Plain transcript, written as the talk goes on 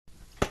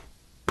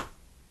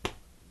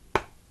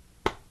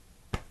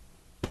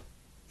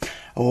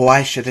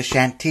Why should a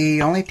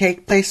shanty only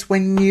take place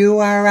when you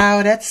are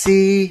out at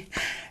sea?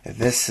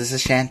 This is a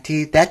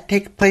shanty that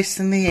takes place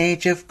in the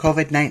age of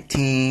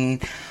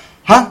COVID-19.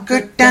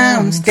 Hunker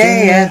down,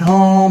 stay at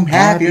home,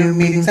 have your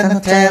meetings on the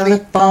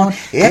telephone.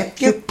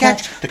 If you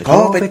catch the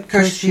COVID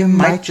curse, you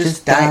might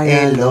just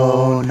die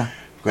alone.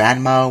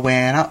 Grandma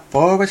went out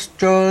for a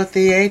stroll at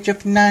the age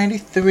of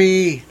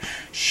 93.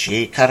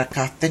 She caught a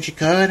cough and she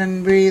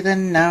couldn't breathe,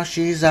 and now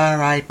she's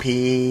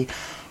R.I.P.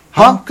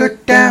 Hunker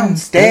down,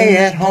 stay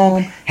at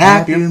home,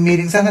 have your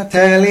meetings on the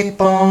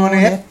telephone.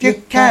 If you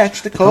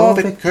catch the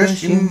COVID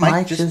curse, you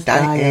might just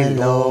die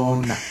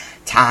alone.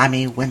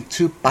 Tommy went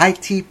to buy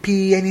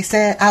TP and he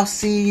said, I'll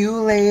see you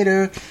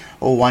later.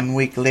 1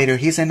 week later,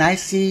 he's in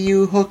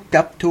ICU hooked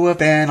up to a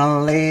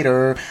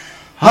ventilator.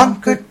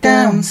 Hunker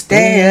down,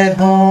 stay at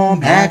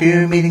home, have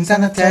your meetings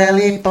on the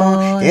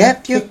telephone.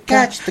 If you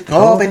catch the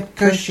COVID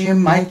curse, you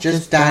might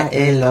just die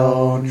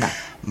alone.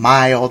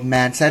 My old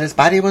man said his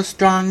body was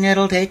strong,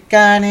 it'll take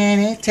on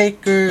any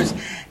takers.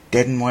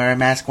 Didn't wear a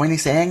mask when he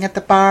sang at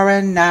the bar,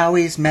 and now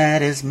he's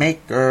met his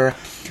maker.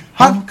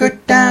 Hunker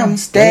down,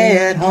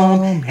 stay at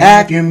home,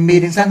 have your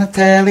meetings on the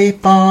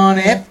telephone.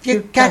 If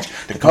you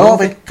catch the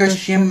COVID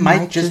curse, you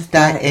might just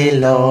die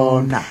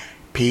alone.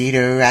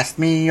 Peter asked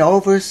me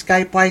over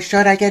Skype, why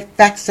should I get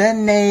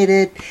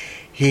vaccinated?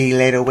 He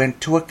later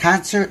went to a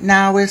concert,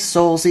 now his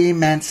soul's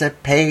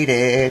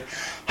emancipated.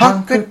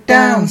 Hunker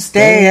down,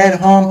 stay at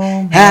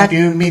home, have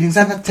your meetings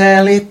on the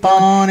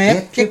telephone.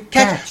 If you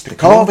catch the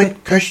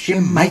COVID curse,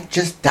 you might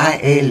just die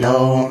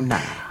alone.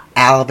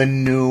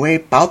 Alvin knew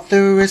about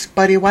the risk,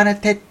 but he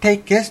wanted to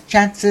take his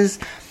chances.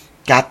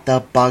 Got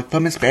the bug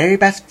from his very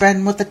best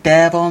friend with the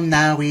devil,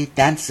 now he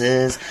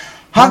dances.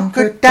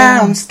 Hunker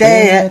down,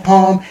 stay at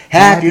home,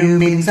 have your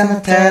meetings on the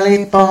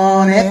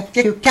telephone. If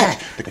you catch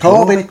the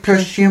COVID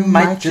curse, you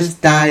might just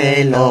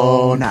die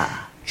alone.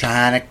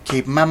 Trying to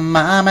keep my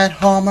mom at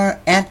home, her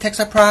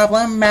antics are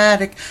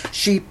problematic.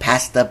 She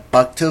passed the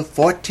bug to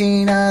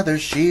 14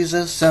 others, she's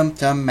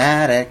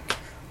asymptomatic.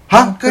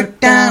 Hunker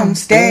down,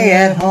 stay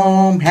at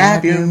home,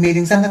 have your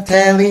meetings on the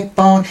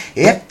telephone.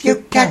 If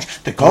you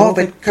catch the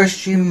COVID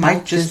curse, you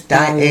might just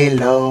die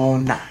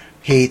alone.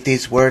 Heed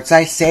these words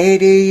I say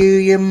to you,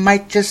 you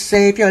might just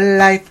save your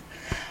life.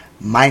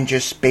 Mind your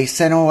space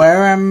and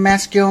wear a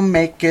mask, you'll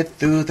make it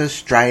through the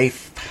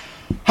strife.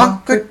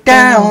 Hunker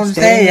down,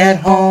 stay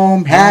at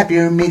home, have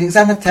your meetings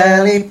on the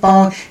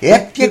telephone.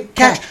 If you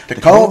catch the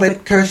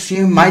COVID curse,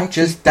 you might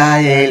just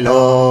die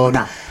alone.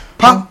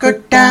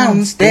 Hunker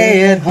down,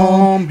 stay at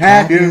home,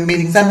 have your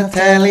meetings on the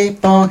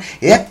telephone.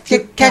 If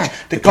you catch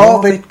the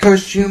COVID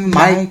curse, you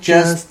might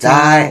just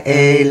die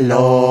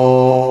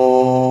alone.